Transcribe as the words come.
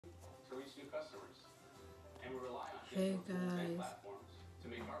Hey guys,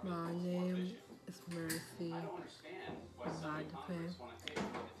 my name is Mercy Madpe.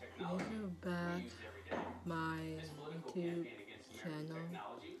 Welcome back my YouTube channel.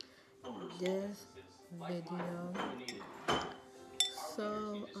 This video,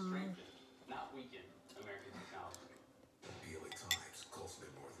 so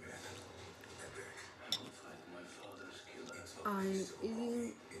I'm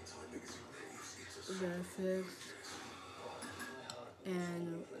eating breakfast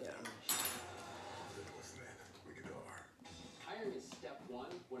and yeah. Hiring is step one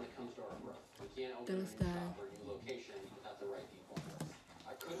when it comes to our growth. We can't open a new shop or a new location without the right people.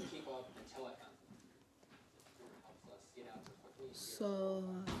 I couldn't keep up until I found so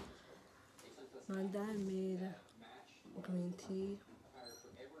my dad made green tea.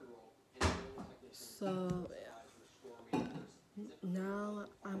 So yeah. Now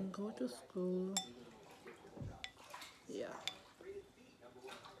I'm going to school. Yeah.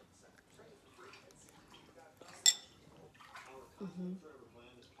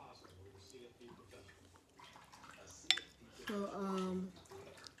 So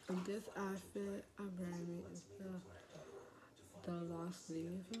this outfit I'm wearing is the long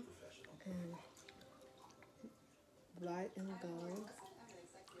sleeve and black and gold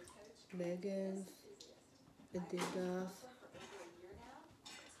leggings, Adidas.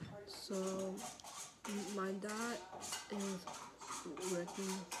 So my dad is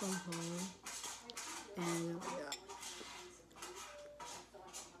working from home and yeah.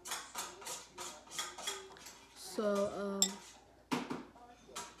 So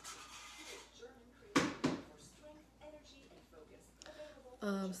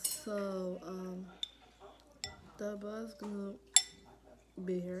the bus gonna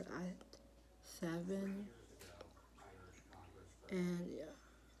be here at 7 and yeah.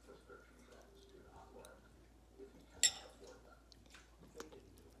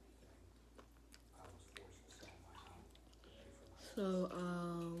 So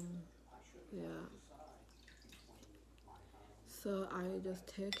yeah. So I just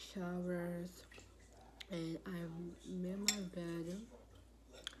take showers and I make my bed.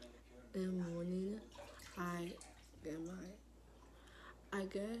 In the morning I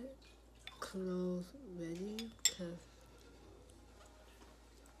get clothes ready cause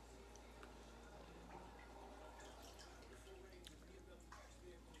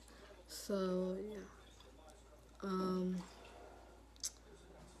so yeah.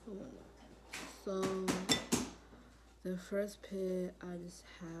 So the first period I just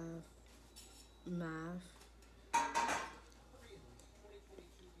have math.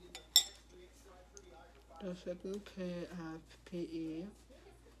 The second period I have PE.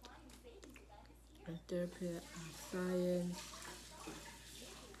 The third period I have science.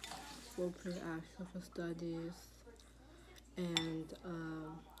 Fourth period I have social studies. And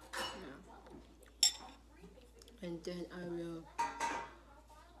yeah. And then I will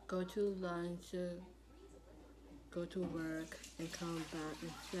go to lunch, go to work, and come back in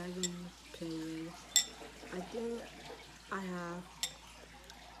second period. I think I have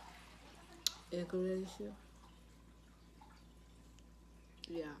English.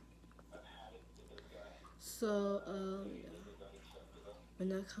 Yeah. So yeah. When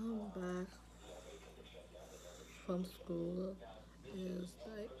I come back from school, it's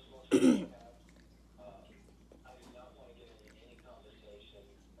like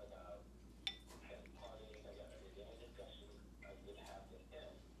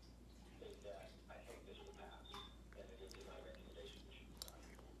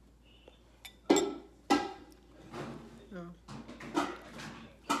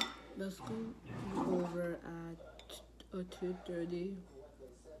the school is over at 2:30.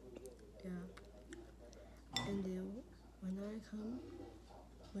 Yeah. And then when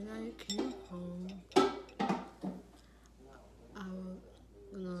I came home, I was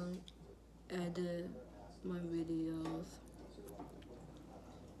gonna edit my videos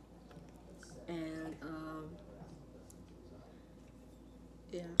and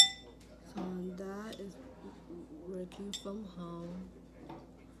yeah. So dad is working from home.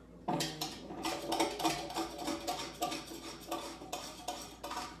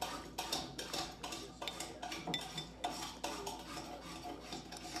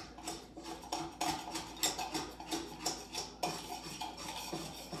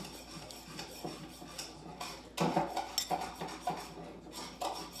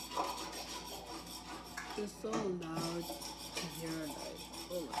 It's so loud to hear, like,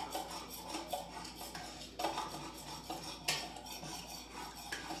 oh my god.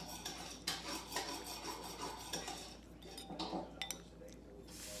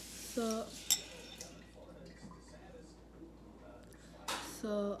 So,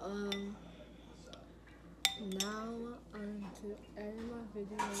 so now I'm to end my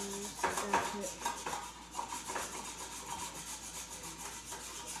video. That's it.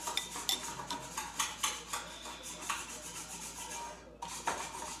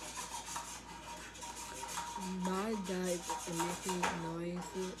 My dad is making noise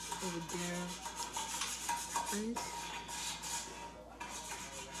over there. And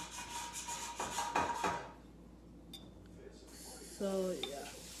so yeah.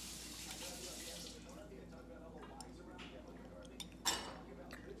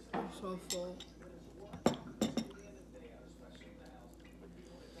 I'm so full.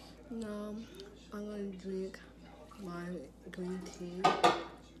 Now I'm gonna drink my green tea.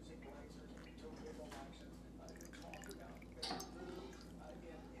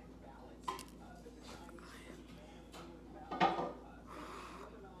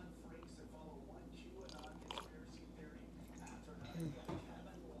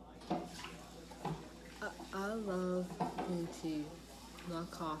 I love green tea, not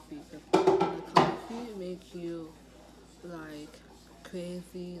coffee. The coffee makes you like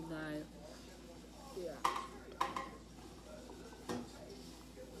crazy, like yeah.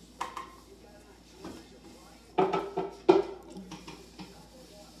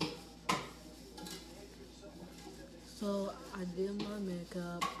 So I did my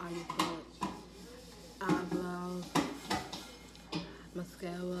makeup. I put eyebrows,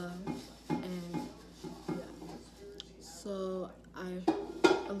 mascara, and yeah. So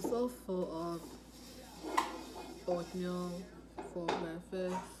I'm so full of oatmeal for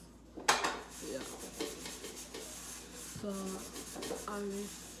breakfast. Yeah. So I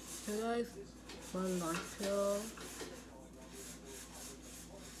realized my lunch pill.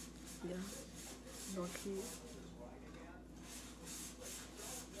 Yeah, lucky.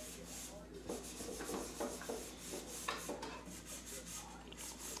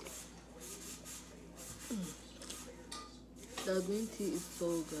 The green tea is so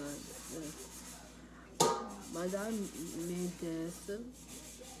good. Yes. My dad made this.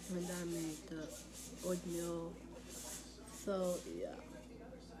 My dad made the oatmeal. So yeah.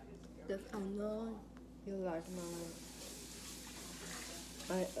 Yes, I know you like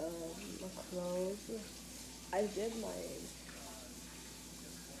my clothes. I did my.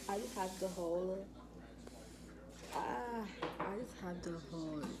 I just have the whole. I just have the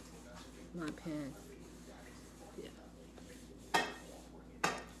whole my pants. Yeah.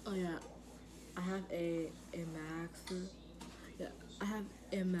 Oh yeah. I have a max. Yeah. I have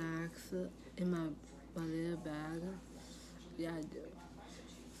a max in my little bag. Yeah, I do.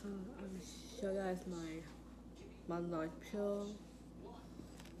 So I'm show you guys my lunch pill.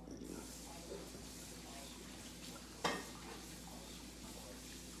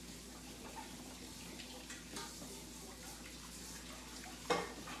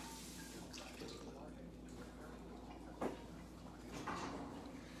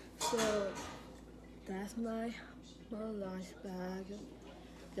 So that's my lunch bag.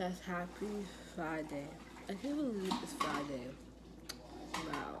 That's Happy Friday. I can't believe it's Friday.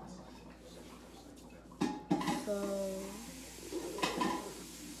 Wow. So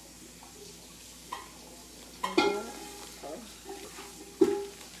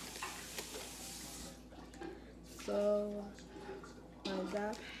so my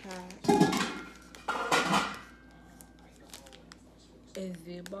backpack is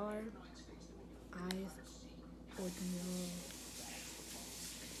Z-bar, ice, oatmeal,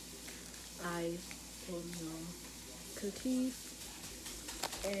 ice, oatmeal, cookies,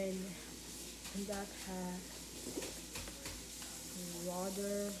 and in that pack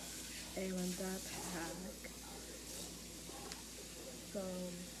water, and in that pack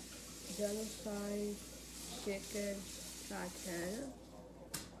some jello fries, chicken, satay,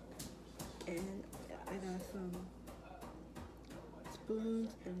 and I got some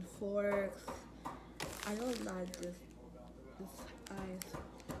spoons and forks. I don't like this ice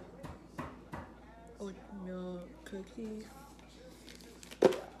oatmeal cookies.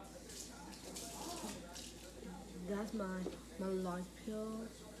 That's my lunch pill.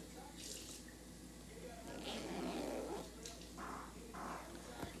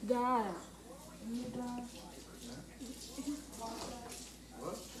 Dad. Dad.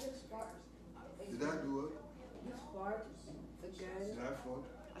 What? Did I do it? You fart again. Did I fart?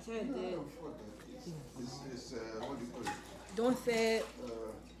 I said it No, I did. don't fart. It's what do you call it? Don't say it.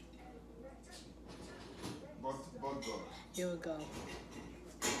 Butt gum. Here we go.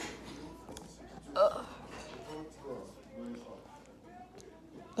 Butt gum going off.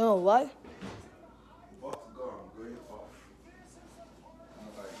 Oh, what? Butt gum going off.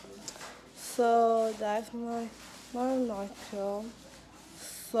 So that's my nutshell.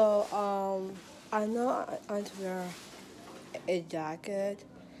 So I know I want to wear a jacket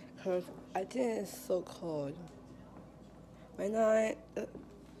because I think it's so cold. When I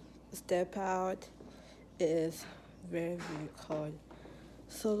step out, it is very cold.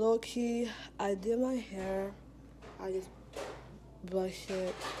 So low key, I did my hair. I just brush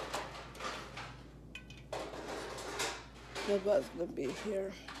it. The bus gonna be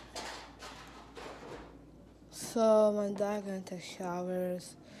here. So my dad gonna take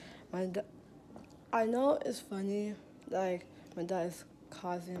showers. My da- I know it's funny, like my dad is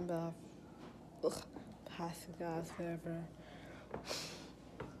causing the passing gas, whatever.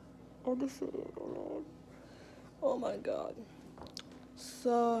 Oh, this is oh my god.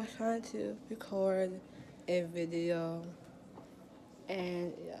 So I'm trying to record a video,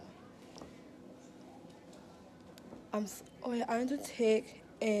 and yeah, oh yeah, I'm to take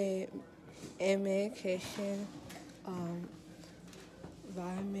a medication, um,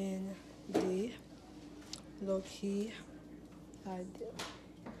 vitamin D, low key. I did.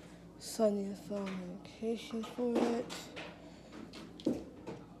 So I need some medication for it.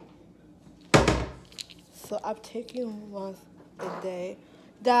 So I'm taking once a day.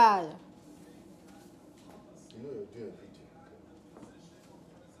 Dad. You know you're doing a video.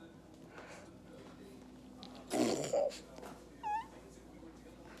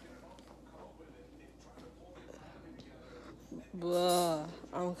 Bruh,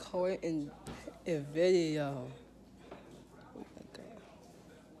 I'm calling in a video. Okay.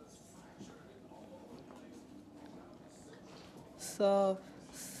 So,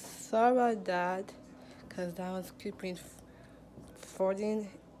 sorry about that, because that was keeping forwarding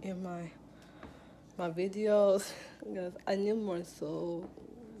in my videos, because I need more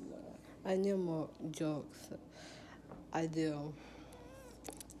I need more jokes. I do.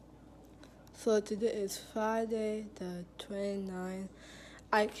 So today is Friday the 29th.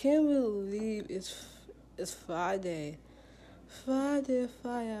 I can't believe it's Friday. Friday,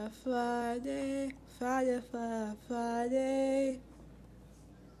 fire, Friday, Friday, fire, Friday.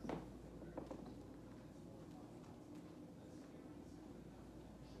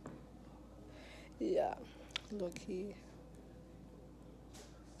 Yeah, lucky.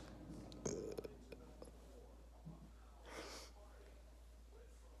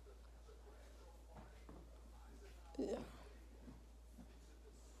 Yeah.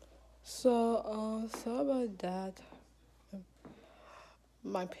 So, sorry about that.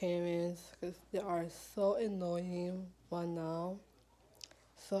 My parents, because they are so annoying right now.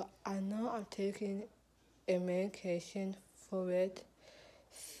 So I know I'm taking a medication for it.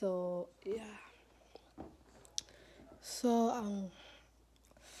 So yeah. So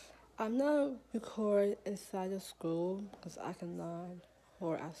I'm not recording inside the school because I cannot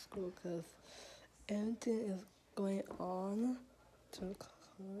record at school because everything is going on to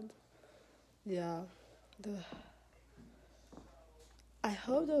record. Yeah. The I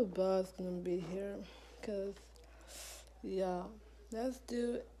hope the bus gonna be here because yeah. Let's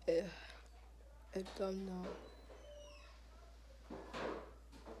do it. I don't know.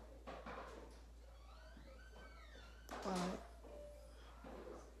 Alright.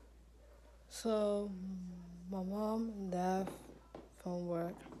 So my mom left from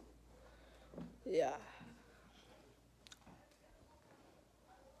work. Yeah.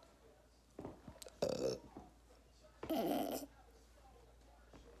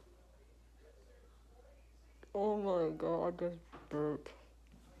 Oh my god, I just burped.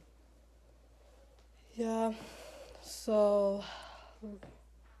 Yeah. So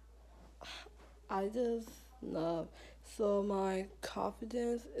I just love. So my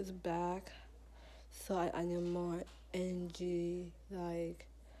confidence is back. So I need more energy. Like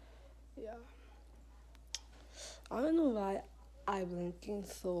yeah. I don't know why I'm blinking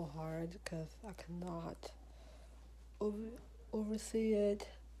so hard because I cannot over oversee it.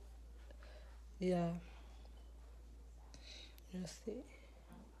 Yeah. Let's see.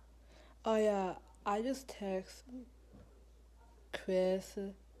 Oh yeah, I just text Chris.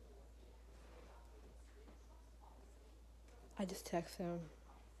 I just text him.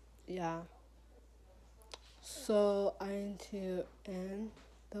 Yeah. So I need to end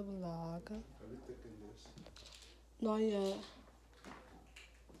the vlog. Are we taking this? Not yet.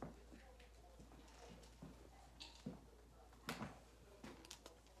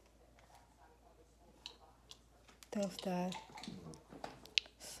 Thanks, Dad.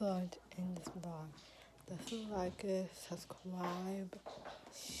 So to end this vlog. Don't like it, subscribe,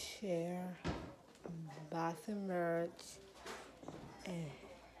 share, buy some merch, and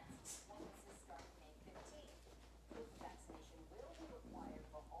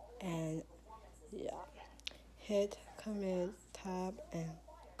and hit comment tab and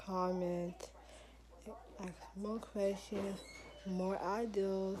comment, ask more questions, more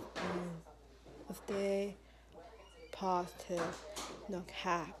ideas, and stay positive, no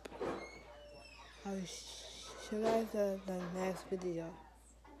cap. I will show you guys the next video.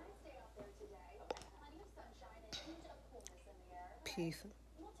 Peace.